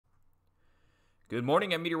Good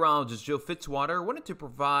morning, I'm Meteorologist Joe Fitzwater. I wanted to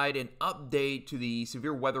provide an update to the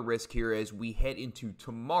severe weather risk here as we head into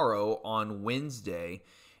tomorrow on Wednesday.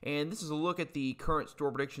 And this is a look at the current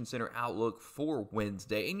Storm Prediction Center outlook for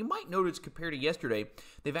Wednesday. And you might notice compared to yesterday,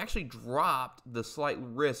 they've actually dropped the slight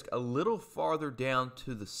risk a little farther down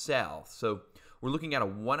to the south. So we're looking at a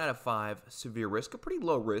 1 out of 5 severe risk, a pretty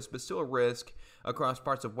low risk, but still a risk across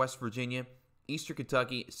parts of West Virginia, Eastern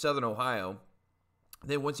Kentucky, Southern Ohio.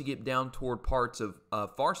 Then once you get down toward parts of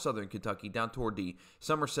far southern Kentucky, down toward the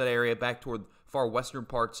Somerset area, back toward far western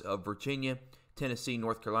parts of Virginia, Tennessee,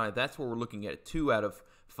 North Carolina, that's where we're looking at 2 out of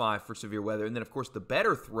 5 for severe weather. And then, of course, the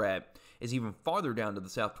better threat is even farther down to the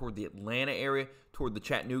south toward the Atlanta area, toward the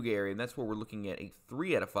Chattanooga area, and that's where we're looking at a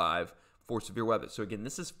 3 out of 5 for severe weather. So, again,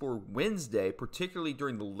 this is for Wednesday, particularly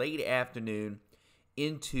during the late afternoon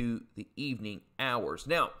into the evening hours.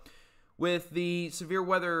 Now, with the severe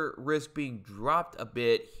weather risk being dropped a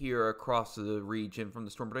bit here across the region from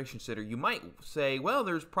the Storm Prediction Center, you might say, well,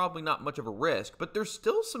 there's probably not much of a risk, but there's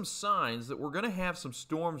still some signs that we're going to have some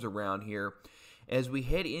storms around here as we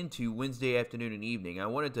head into Wednesday afternoon and evening. I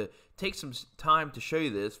wanted to take some time to show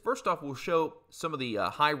you this. First off, we'll show some of the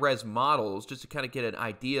high-res models just to kind of get an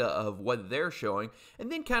idea of what they're showing,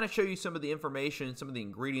 and then kind of show you some of the information, some of the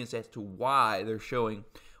ingredients as to why they're showing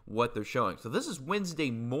what they're showing. So this is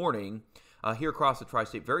Wednesday morning here across the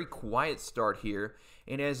tri-state. Very quiet start here.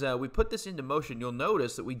 And as we put this into motion, you'll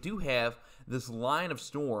notice that we do have this line of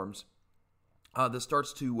storms that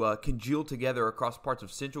starts to congeal together across parts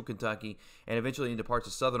of central Kentucky and eventually into parts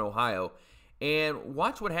of southern Ohio. And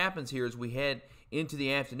watch what happens here as we head into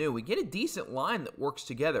the afternoon. We get a decent line that works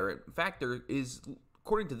together. In fact, there is,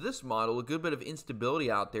 according to this model, a good bit of instability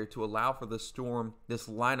out there to allow for this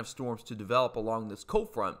line of storms to develop along this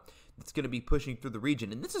cold front that's going to be pushing through the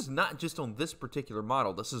region. And this is not just on this particular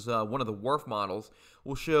model. This is one of the WRF models.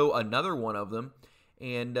 We'll show another one of them,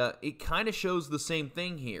 and it kind of shows the same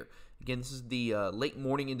thing here. Again, this is the late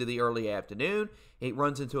morning into the early afternoon. It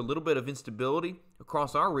runs into a little bit of instability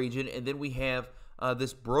across our region, and then we have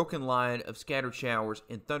this broken line of scattered showers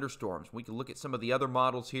and thunderstorms. We can look at some of the other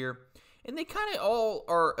models here, and they kind of all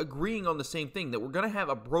are agreeing on the same thing, that we're going to have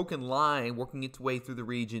a broken line working its way through the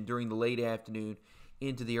region during the late afternoon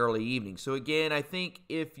into the early evening. So again, I think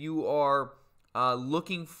if you are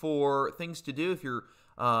looking for things to do, if you're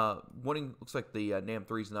wanting, looks like the NAM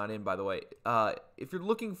 3 is not in, by the way. If you're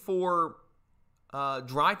looking for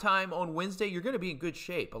dry time on Wednesday, you're going to be in good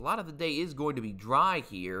shape. A lot of the day is going to be dry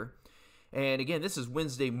here. And again, this is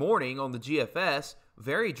Wednesday morning on the GFS,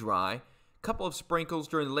 very dry. Couple of sprinkles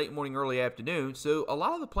during the late morning, early afternoon. So a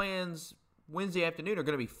lot of the plans Wednesday afternoon are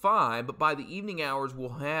going to be fine, but by the evening hours, we'll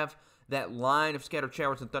have that line of scattered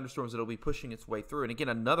showers and thunderstorms that will be pushing its way through. And again,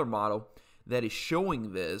 another model that is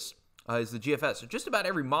showing this is the GFS. So just about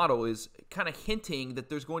every model is kind of hinting that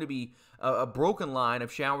there's going to be a broken line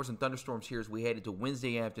of showers and thunderstorms here as we head into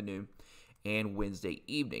Wednesday afternoon and Wednesday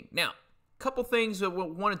evening. Now, a couple things that we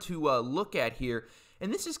wanted to look at here.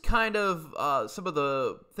 And this is kind of some of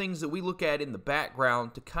the things that we look at in the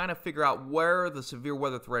background to kind of figure out where the severe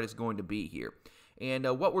weather threat is going to be here. And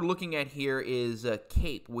what we're looking at here is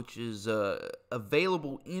CAPE, which is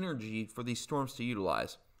available energy for these storms to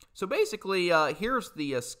utilize. So basically, here's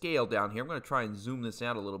the scale down here. I'm going to try and zoom this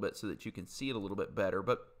out a little bit so that you can see it a little bit better.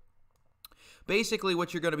 But basically,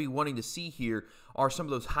 what you're going to be wanting to see here are some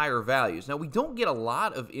of those higher values. Now, we don't get a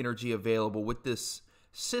lot of energy available with this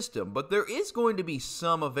system, but there is going to be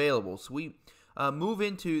some available. So we move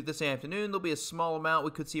into this afternoon, there'll be a small amount.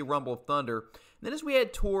 We could see a rumble of thunder. And then as we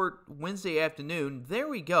head toward Wednesday afternoon, there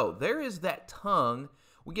we go. There is that tongue.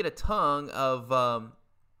 We get a tongue of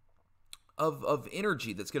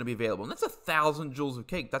energy that's going to be available. And that's 1,000 joules of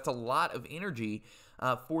CAPE. That's a lot of energy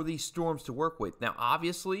for these storms to work with. Now,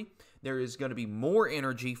 obviously, there is going to be more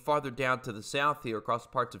energy farther down to the south here across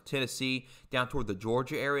parts of Tennessee, down toward the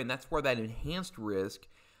Georgia area, and that's where that enhanced risk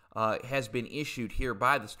has been issued here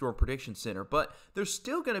by the Storm Prediction Center. But there's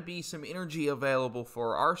still going to be some energy available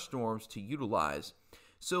for our storms to utilize.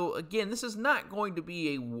 So, again, this is not going to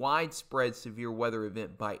be a widespread severe weather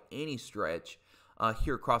event by any stretch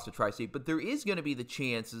here across the tri-state, but there is going to be the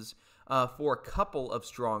chances for a couple of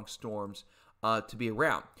strong storms to be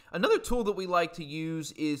around. Another tool that we like to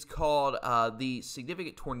use is called the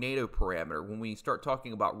significant tornado parameter when we start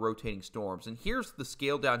talking about rotating storms. And here's the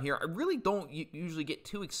scale down here. I really don't usually get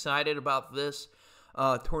too excited about this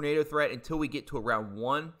tornado threat until we get to around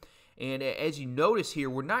 1. And as you notice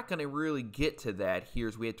here, we're not going to really get to that here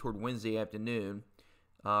as we head toward Wednesday afternoon.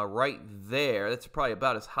 Right there. That's probably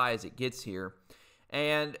about as high as it gets here.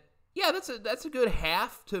 And yeah, that's a good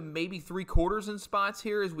half to maybe 3/4 in spots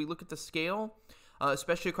here as we look at the scale.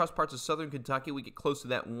 especially across parts of southern Kentucky. We get close to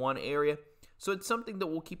that one area. So it's something that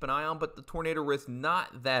we'll keep an eye on, but the tornado risk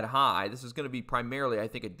not that high. This is going to be primarily, I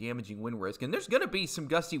think, a damaging wind risk. And there's going to be some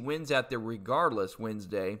gusty winds out there regardless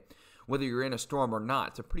Wednesday, whether you're in a storm or not.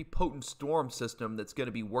 It's a pretty potent storm system that's going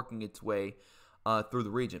to be working its way through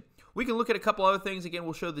the region. We can look at a couple other things. Again,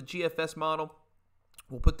 we'll show the GFS model.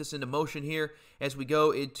 We'll put this into motion here as we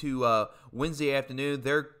go into Wednesday afternoon.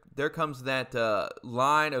 There comes that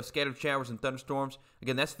line of scattered showers and thunderstorms.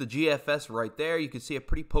 Again, that's the GFS right there. You can see a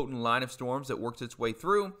pretty potent line of storms that works its way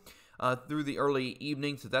through the early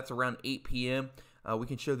evening. So that's around 8 p.m. We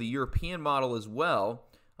can show the European model as well.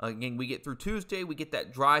 Again, we get through Tuesday. We get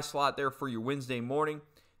that dry slot there for your Wednesday morning.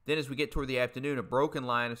 Then as we get toward the afternoon, a broken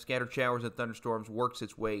line of scattered showers and thunderstorms works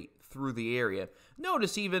its way through the area.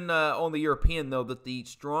 Notice even on the European, though, that the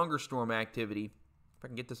stronger storm activity, if I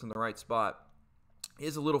can get this in the right spot,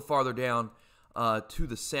 is a little farther down to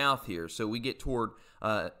the south here. So we get toward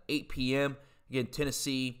 8 p.m. Again,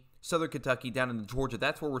 Tennessee, southern Kentucky, down into Georgia.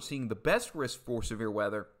 That's where we're seeing the best risk for severe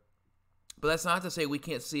weather. But that's not to say we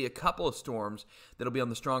can't see a couple of storms that'll be on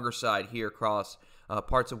the stronger side here across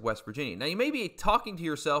parts of West Virginia. Now, you may be talking to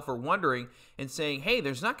yourself or wondering and saying, hey,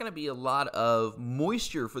 there's not going to be a lot of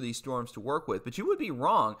moisture for these storms to work with. But you would be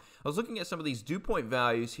wrong. I was looking at some of these dew point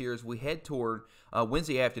values here as we head toward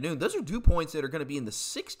Wednesday afternoon. Those are dew points that are going to be in the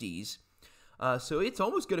 60s. So it's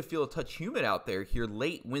almost going to feel a touch humid out there here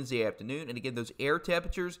late Wednesday afternoon. And again, those air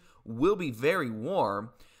temperatures will be very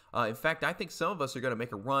warm. In fact, I think some of us are going to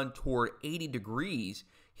make a run toward 80 degrees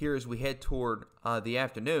here as we head toward the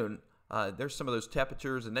afternoon. There's some of those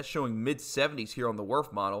temperatures, and that's showing mid-70s here on the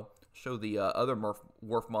WRF model. Show the other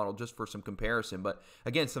WRF model just for some comparison. But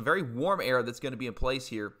again, some very warm air that's going to be in place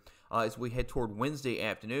here as we head toward Wednesday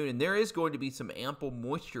afternoon. And there is going to be some ample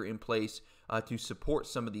moisture in place to support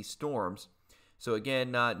some of these storms. So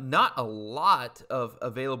again, not a lot of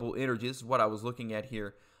available energy. This is what I was looking at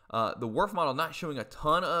here. The WRF model not showing a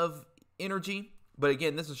ton of energy, but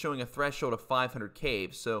again, this is showing a threshold of 500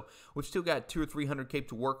 kV. So we've still got 200 or 300 kV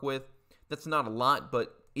to work with. That's not a lot,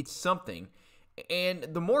 but it's something. And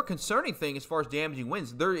the more concerning thing as far as damaging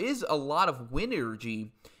winds, there is a lot of wind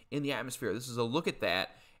energy in the atmosphere. This is a look at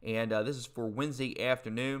that, and this is for Wednesday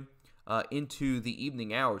afternoon into the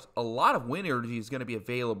evening hours. A lot of wind energy is going to be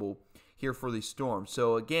available here for these storms.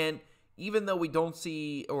 So again, even though we don't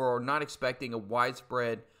see or are not expecting a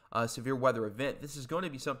widespread severe weather event, this is going to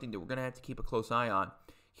be something that we're going to have to keep a close eye on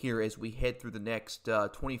here as we head through the next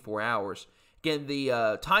 24 hours. Again,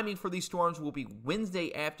 the timing for these storms will be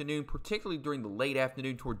Wednesday afternoon, particularly during the late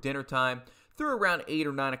afternoon toward dinner time, through around 8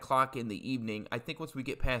 or 9 o'clock in the evening. I think once we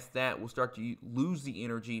get past that, we'll start to lose the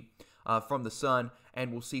energy from the sun,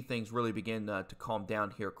 and we'll see things really begin to calm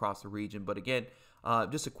down here across the region. But again,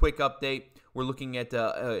 just a quick update. We're looking at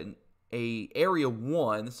Area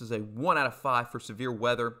 1. This is a 1 out of 5 for severe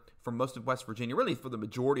weather for most of West Virginia, really for the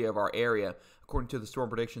majority of our area. According to the Storm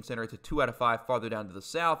Prediction Center, it's a 2 out of 5 farther down to the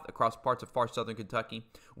south, across parts of far southern Kentucky,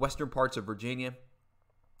 western parts of Virginia,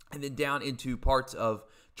 and then down into parts of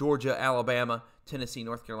Georgia, Alabama, Tennessee,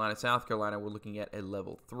 North Carolina, South Carolina. We're looking at a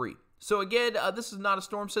level 3. So again, this is not a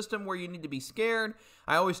storm system where you need to be scared.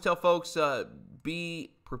 I always tell folks,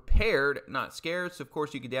 be prepared, not scared. So of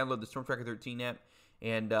course, you can download the Storm Tracker 13 app.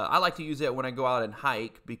 And I like to use it when I go out and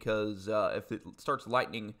hike because if it starts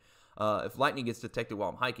lightning, if lightning gets detected while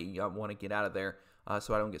I'm hiking, I want to get out of there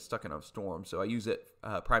so I don't get stuck in a storm. So I use it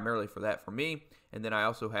primarily for that for me. And then I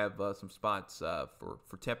also have some spots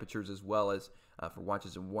for temperatures as well as for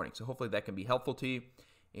watches and warnings. So hopefully that can be helpful to you.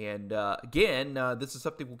 And again, this is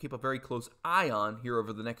something we'll keep a very close eye on here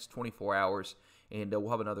over the next 24 hours. And we'll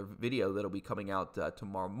have another video that'll be coming out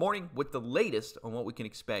tomorrow morning with the latest on what we can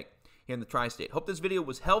expect here in the tri-state. Hope this video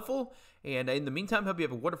was helpful, and in the meantime, hope you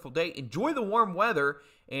have a wonderful day. Enjoy the warm weather,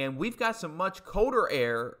 and we've got some much colder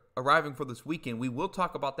air arriving for this weekend. We will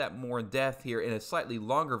talk about that more in depth here in a slightly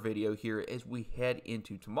longer video here as we head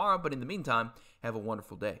into tomorrow, but in the meantime, have a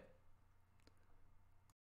wonderful day.